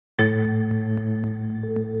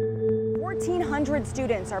100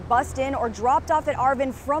 students are bused in or dropped off at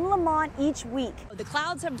Arvin from Lamont each week. The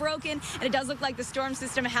clouds have broken and it does look like the storm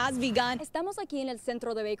system has begun. Estamos aquí en el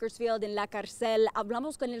centro de Bakersfield, en la cárcel.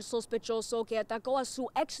 Hablamos con el sospechoso que atacó a su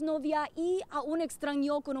exnovia y a un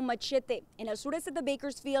extraño con un machete en el sureste de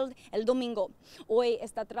Bakersfield el domingo. Hoy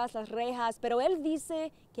está tras las rejas, pero él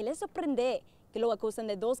dice que le sorprende que lo acusan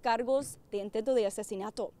de 2 cargos de intento de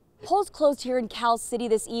asesinato. Polls closed here in Cal City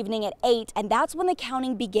this evening at 8, and that's when the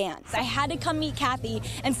counting began. I had to come meet Kathy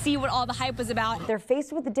and see what all the hype was about. They're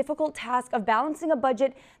faced with the difficult task of balancing a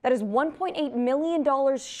budget that is $1.8 million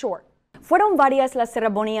short. Fueron varias las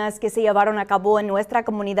ceremonias que se llevaron a cabo en nuestra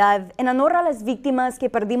comunidad en honor a las víctimas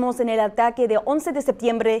que perdimos en el ataque de 11 de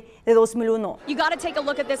septiembre de 2001. You got to take a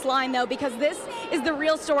look at this line though, because this is the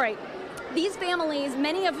real story. These families,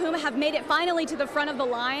 many of whom have made it finally to the front of the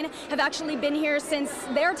line, have actually been here since,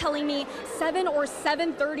 they're telling me, 7 or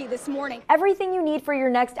 7:30 this morning. Everything you need for your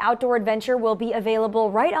next outdoor adventure will be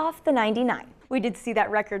available right off the 99. We did see that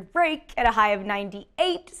record break at a high of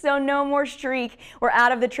 98, so no more streak. We're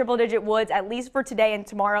out of the triple-digit woods, at least for today and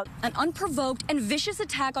tomorrow. An unprovoked and vicious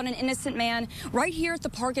attack on an innocent man right here at the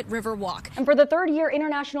park at Riverwalk. And for the 3rd year,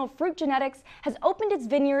 International Fruit Genetics has opened its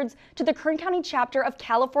vineyards to the Kern County chapter of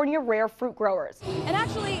California Rare Fruit Growers. And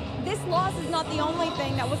actually, this loss is not the only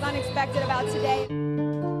thing that was unexpected about today.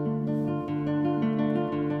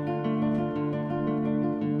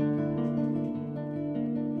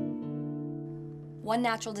 One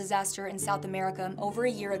natural disaster in South America over a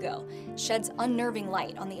year ago sheds unnerving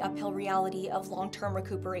light on the uphill reality of long-term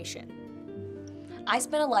recuperation. I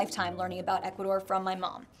spent a lifetime learning about Ecuador from my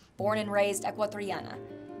mom, born and raised Ecuatoriana.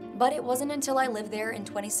 But it wasn't until I lived there in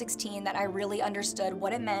 2016 that I really understood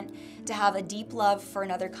what it meant to have a deep love for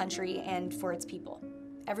another country and for its people.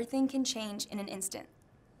 Everything can change in an instant.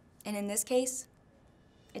 And in this case,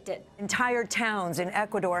 it did. Entire towns in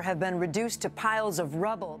Ecuador have been reduced to piles of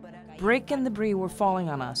rubble. Brick and debris were falling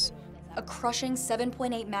on us. A crushing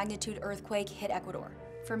 7.8 magnitude earthquake hit Ecuador.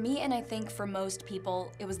 For me, and I think for most people,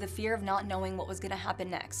 it was the fear of not knowing what was going to happen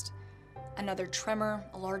next. Another tremor,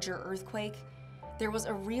 a larger earthquake. There was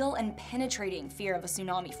a real and penetrating fear of a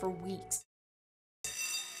tsunami for weeks.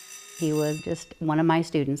 He was just one of my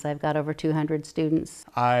students. I've got over 200 students.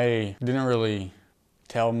 I didn't really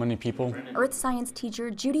tell many people. Earth science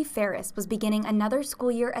teacher Judy Ferris was beginning another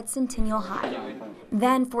school year at Centennial High.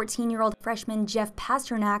 Then 14-year-old freshman Jeff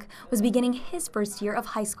Pasternak was beginning his first year of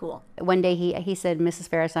high school. One day he said, "Mrs.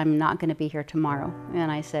 Ferris, I'm not going to be here tomorrow."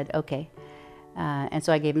 And I said, "Okay." And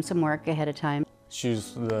so I gave him some work ahead of time. She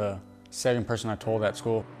was the 2nd person I told at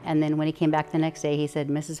school. And then when he came back the next day, he said,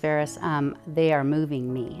 "Mrs. Ferris, they are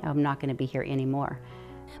moving me. I'm not going to be here anymore."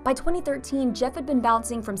 By 2013, Jeff had been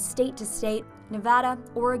bouncing from state to state, Nevada,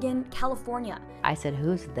 Oregon, California. I said,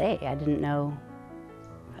 "Who's they?" I don't know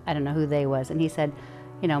who they was. And he said,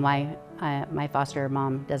 "You know, my foster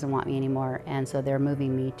mom doesn't want me anymore, and so they're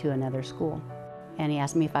moving me to another school." And he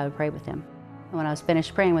asked me if I would pray with him. And when I was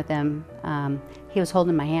finished praying with him, he was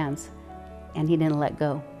holding my hands, and he didn't let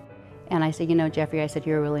go. And I said, "You know, Jeffrey," I said,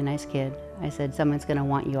 "you're a really nice kid." I said, "Someone's going to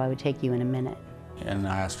want you. I would take you in a minute." And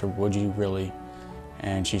I asked her, "Would you really?"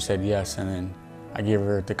 And she said yes, and then I gave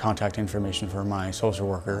her the contact information for my social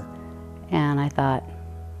worker. And I thought,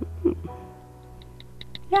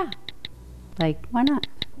 yeah, like, why not?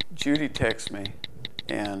 Judy texted me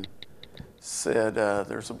and said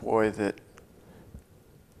there's a boy that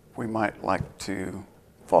we might like to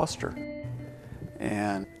foster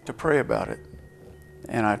and to pray about it.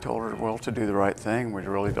 And I told her, well, to do the right thing, we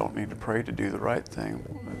really don't need to pray to do the right thing.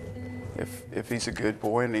 If he's a good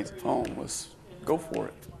boy and he's home, let's go for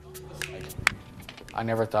it. I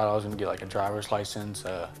never thought I was gonna get like a driver's license,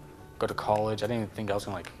 go to college. I didn't even think I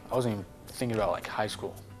wasn't even thinking about like high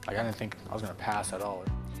school. Like I didn't think I was gonna pass at all.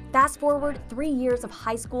 Fast forward 3 years of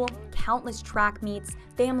high school, countless track meets,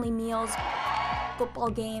 family meals, football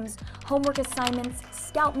games, homework assignments,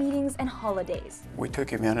 scout meetings, and holidays. We took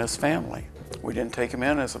him in as family. We didn't take him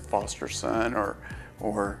in as a foster son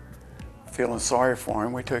or feeling sorry for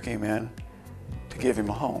him. We took him in to give him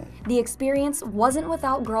a home. The experience wasn't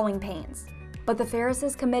without growing pains, but the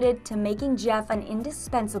Ferrises committed to making Jeff an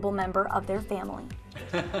indispensable member of their family.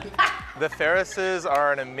 The Ferrises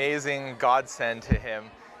are an amazing godsend to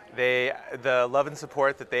him. The love and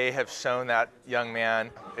support that they have shown that young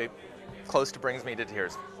man, it close to brings me to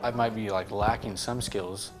tears. I might be like lacking some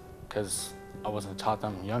skills because I wasn't taught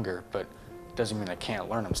them younger, but it doesn't mean I can't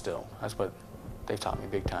learn them still. That's what they've taught me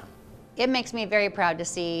big time. It makes me very proud to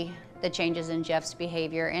see the changes in Jeff's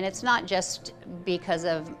behavior, and it's not just because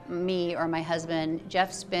of me or my husband.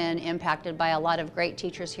 Jeff's been impacted by a lot of great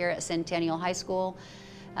teachers here at Centennial High School.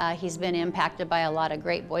 He's been impacted by a lot of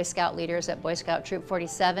great Boy Scout leaders at Boy Scout Troop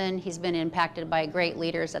 47. He's been impacted by great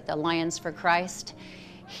leaders at the Lions for Christ.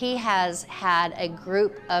 He has had a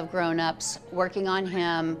group of grown-ups working on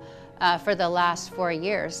him for the last 4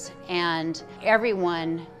 years, and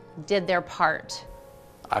everyone did their part.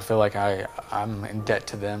 I feel like I'm in debt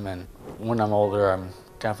to them, and when I'm older, I'm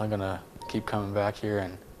definitely going to keep coming back here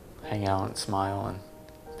and hang out and smile and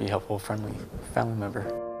be a helpful, friendly family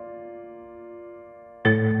member.